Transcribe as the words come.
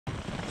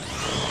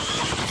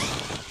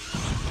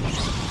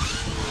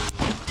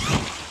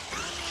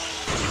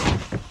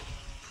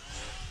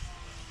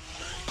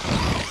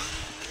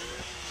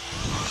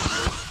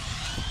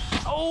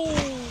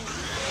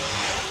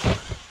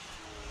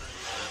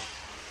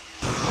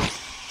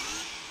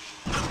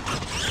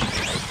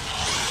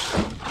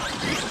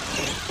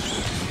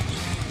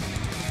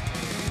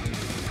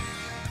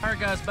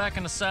Guys, back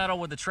in the saddle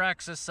with the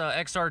Traxxas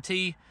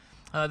XRT.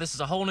 This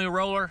is a whole new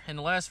roller. In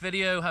the last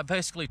video, I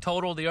basically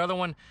totaled the other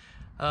one.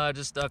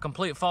 Just a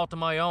complete fault of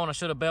my own. I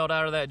should have bailed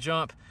out of that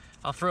jump.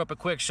 I'll throw up a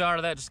quick shot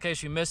of that just in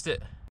case you missed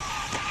it.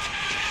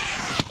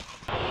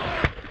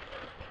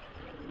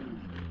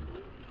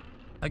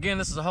 Again,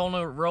 this is a whole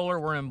new roller.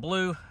 We're in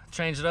blue.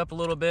 Changed it up a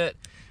little bit.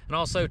 And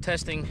also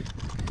testing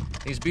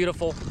these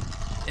beautiful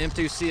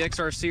M2C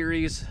XR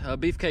Series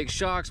beefcake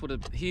shocks with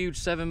a huge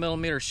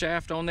 7mm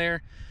shaft on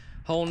there.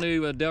 Whole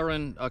new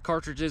Delrin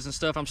cartridges and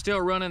stuff. I'm still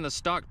running the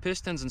stock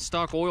pistons and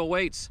stock oil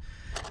weights,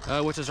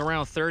 which is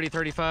around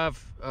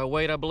 35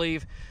 weight, I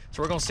believe.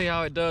 So we're gonna see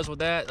how it does with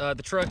that.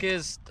 The truck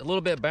is a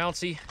little bit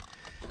bouncy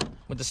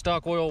with the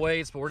stock oil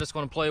weights, but we're just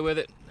gonna play with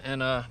it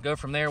and go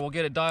from there. We'll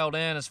get it dialed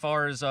in as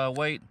far as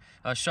weight,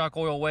 shock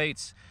oil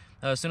weights,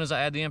 as soon as I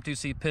add the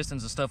M2C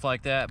pistons and stuff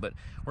like that. But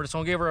we're just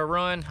gonna give her a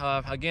run.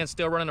 Again,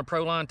 still running the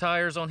Proline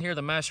tires on here.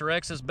 The Master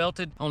X is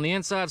belted. On the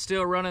inside,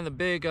 still running the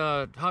big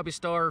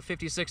Hobbystar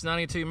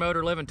 5692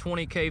 motor,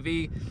 1120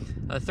 kV,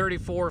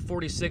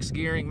 3446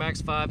 gearing,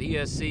 max 5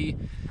 ESC.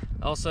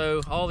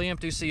 Also, all the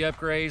M2C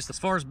upgrades. As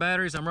far as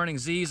batteries, I'm running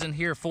Z's in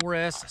here,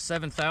 4S,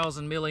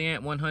 7000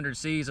 milliamp,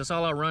 100Cs. That's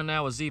all I run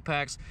now with Z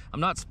packs. I'm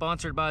not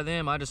sponsored by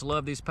them. I just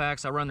love these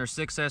packs. I run their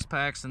 6S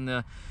packs and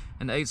the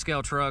 8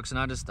 scale trucks, and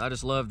I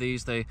just love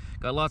these. They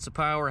got lots of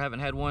power.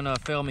 Haven't had one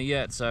fail me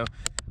yet. So,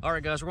 all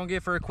right, guys, we're gonna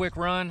give her a quick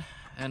run,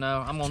 and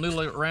I'm gonna noodle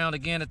it around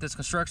again at this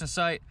construction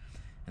site,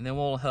 and then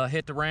we'll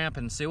hit the ramp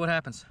and see what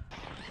happens.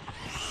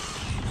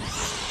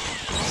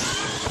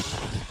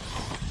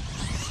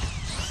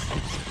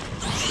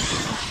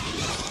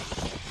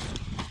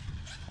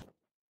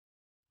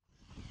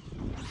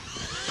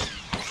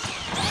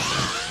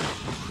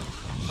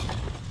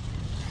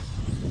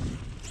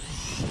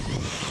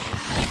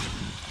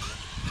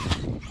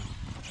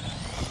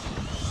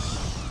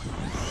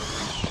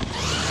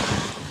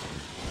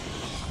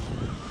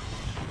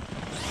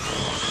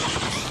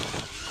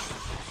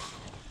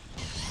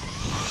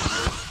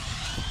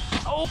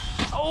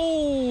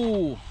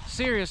 Oh,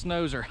 serious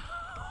noser.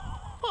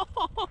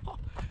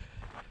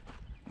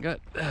 Got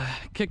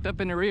kicked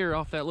up in the rear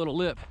off that little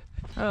lip.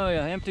 Oh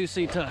yeah,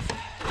 M2C tough.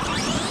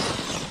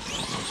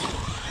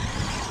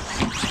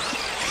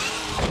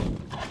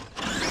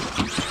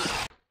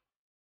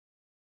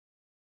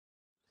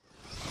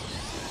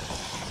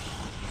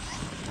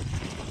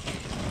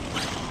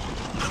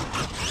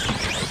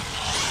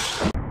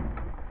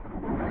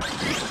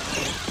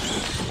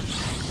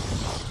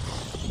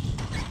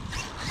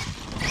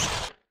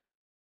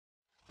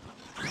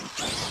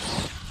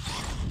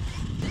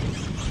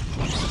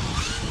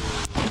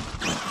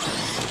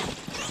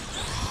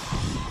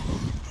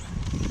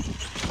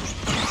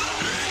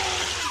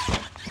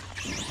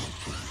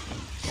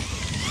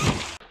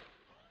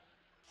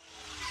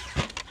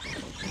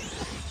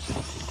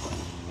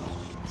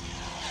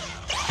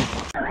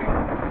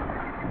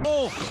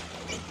 Oh,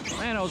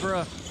 man, that was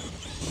rough.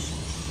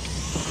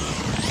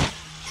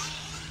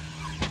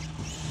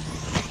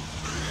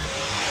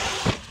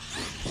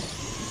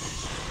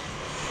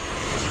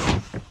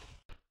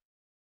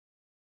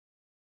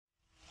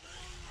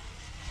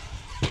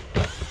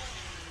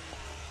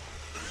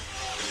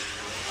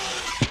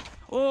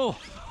 Oh.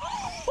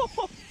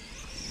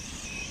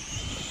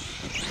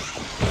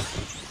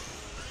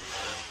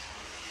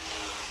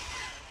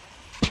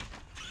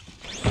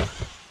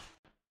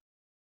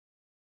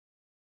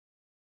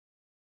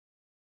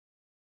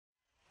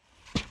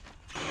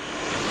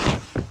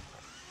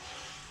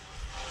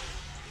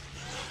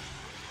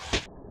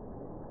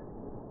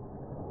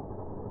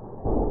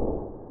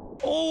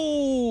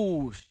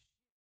 Oh!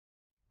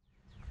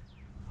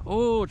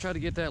 Oh, tried to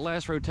get that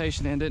last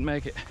rotation in, didn't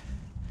make it.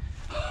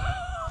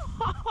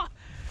 I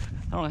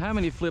don't know how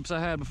many flips I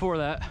had before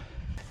that.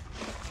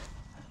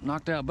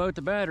 Knocked out both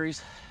the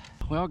batteries.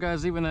 Well,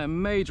 guys, even that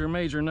major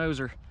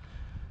noser,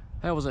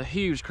 that was a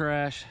huge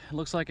crash. It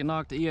looks like it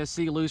knocked the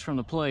ESC loose from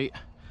the plate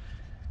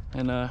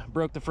and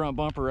broke the front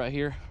bumper right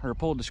here, or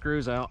pulled the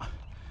screws out.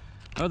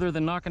 Other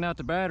than knocking out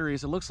the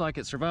batteries, it looks like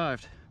it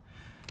survived.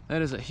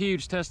 That is a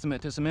huge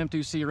testament to some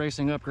M2C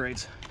racing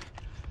upgrades.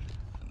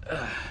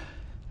 I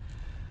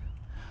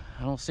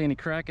don't see any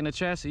crack in the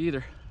chassis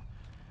either.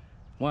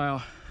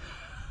 Wow,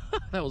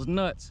 that was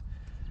nuts.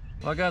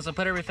 Well, guys, I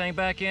put everything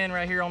back in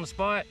right here on the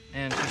spot,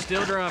 and she's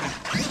still driving.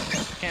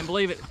 Can't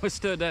believe it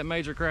withstood that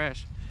major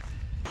crash.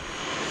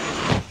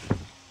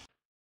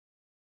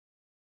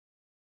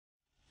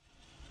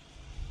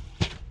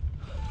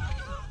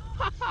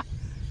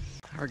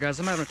 All right, guys,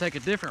 I'm having to take a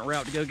different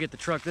route to go get the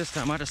truck this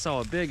time. I just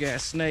saw a big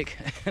ass snake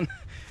in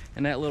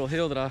that little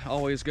hill that I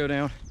always go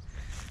down.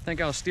 I think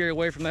I'll steer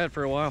away from that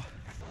for a while.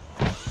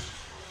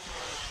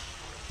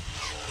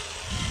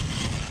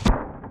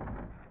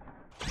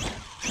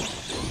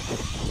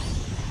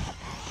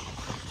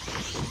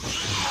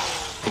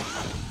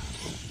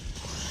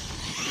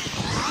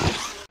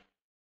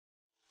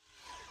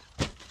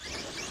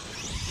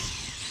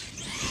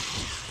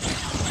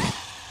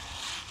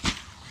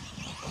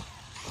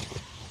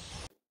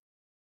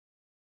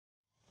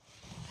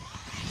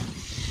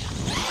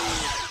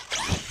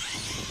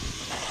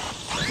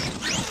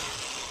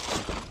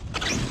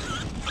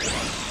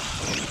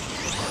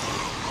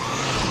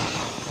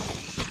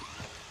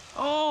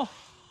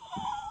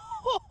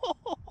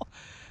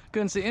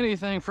 Couldn't see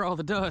anything for all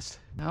the dust.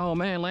 Oh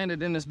man,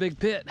 landed in this big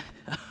pit.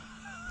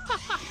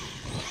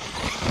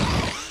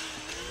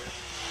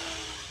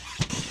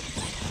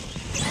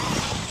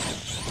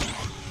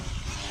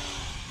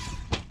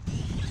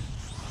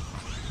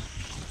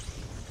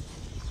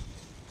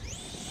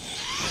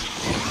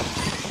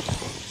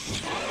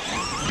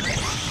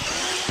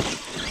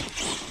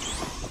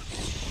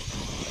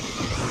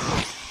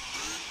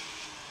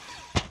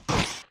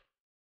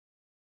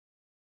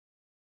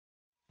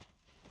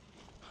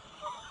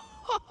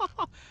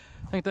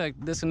 I think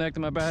that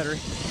disconnected my battery.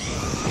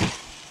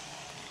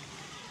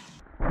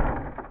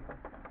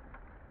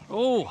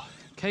 Oh,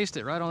 cased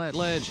it right on that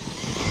ledge.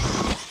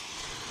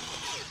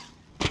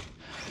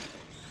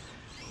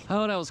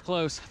 Oh, that was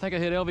close. I think I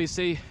hit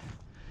LVC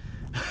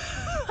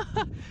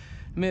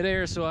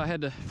mid-air, so I had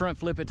to front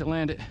flip it to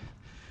land it.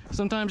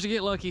 Sometimes you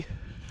get lucky.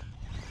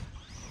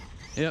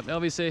 Yep,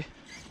 LVC.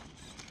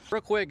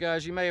 Real quick,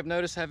 guys, you may have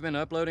noticed I haven't been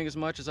uploading as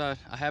much as I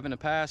have in the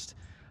past.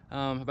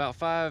 About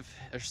 5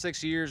 or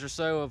 6 years or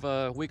so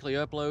of weekly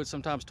uploads,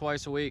 sometimes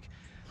twice a week.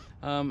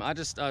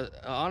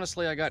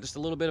 Honestly, I got just a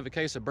little bit of a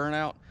case of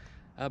burnout.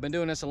 I've been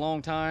doing this a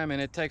long time,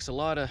 and it takes a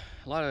lot of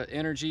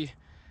energy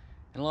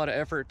and a lot of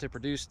effort to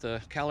produce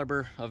the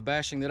caliber of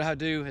bashing that I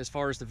do as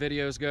far as the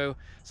videos go.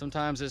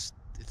 Sometimes it's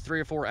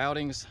 3 or 4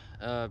 outings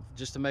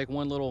just to make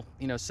one little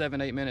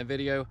 7-8 minute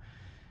video,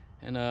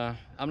 and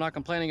I'm not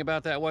complaining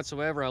about that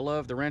whatsoever. I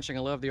love the wrenching, I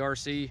love the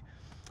RC,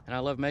 and I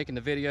love making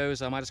the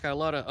videos. I just got a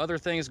lot of other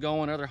things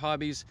going, other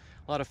hobbies,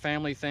 a lot of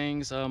family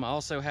things. I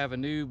also have a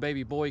new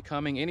baby boy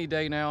coming any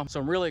day now, so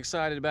I'm really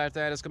excited about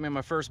that. It's gonna be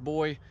my first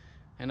boy,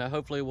 and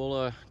hopefully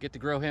we'll get to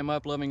grow him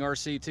up loving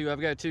RC too.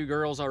 I've got 2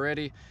 girls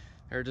already.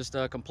 They're just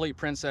complete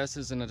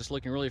princesses, and I'm just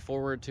looking really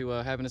forward to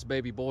having this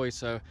baby boy.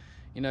 So,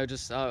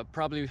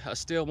 probably I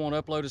still won't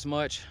upload as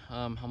much.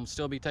 I'm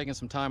still be taking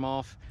some time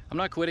off. I'm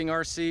not quitting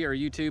RC or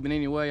YouTube in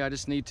any way. I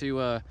just need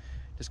to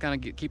just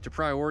kind of keep the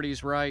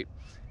priorities right,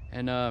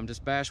 and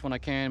just bash when I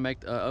can,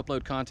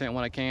 upload content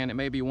when I can. It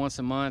may be once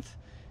a month,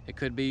 it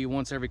could be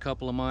once every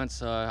couple of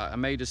months. I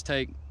may just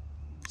take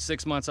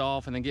 6 months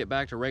off and then get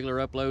back to regular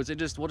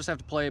uploads. We'll just have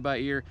to play it by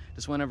ear,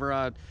 just whenever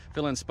I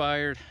feel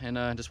inspired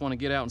and just want to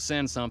get out and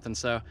send something.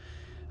 So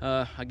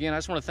again, I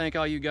just want to thank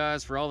all you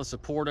guys for all the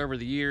support over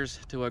the years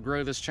to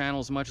grow this channel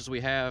as much as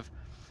we have.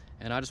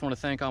 And I just want to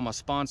thank all my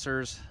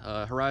sponsors,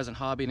 Horizon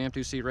Hobby and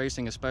M2C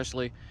Racing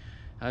especially.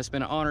 It's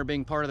been an honor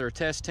being part of their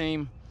test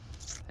team,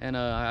 and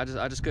I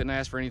just couldn't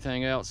ask for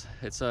anything else.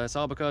 It's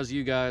all because of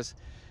you guys,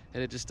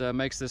 and it just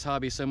makes this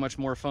hobby so much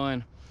more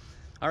fun.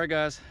 All right,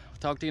 guys,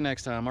 talk to you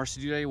next time.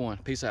 RCG Day 1.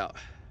 Peace out.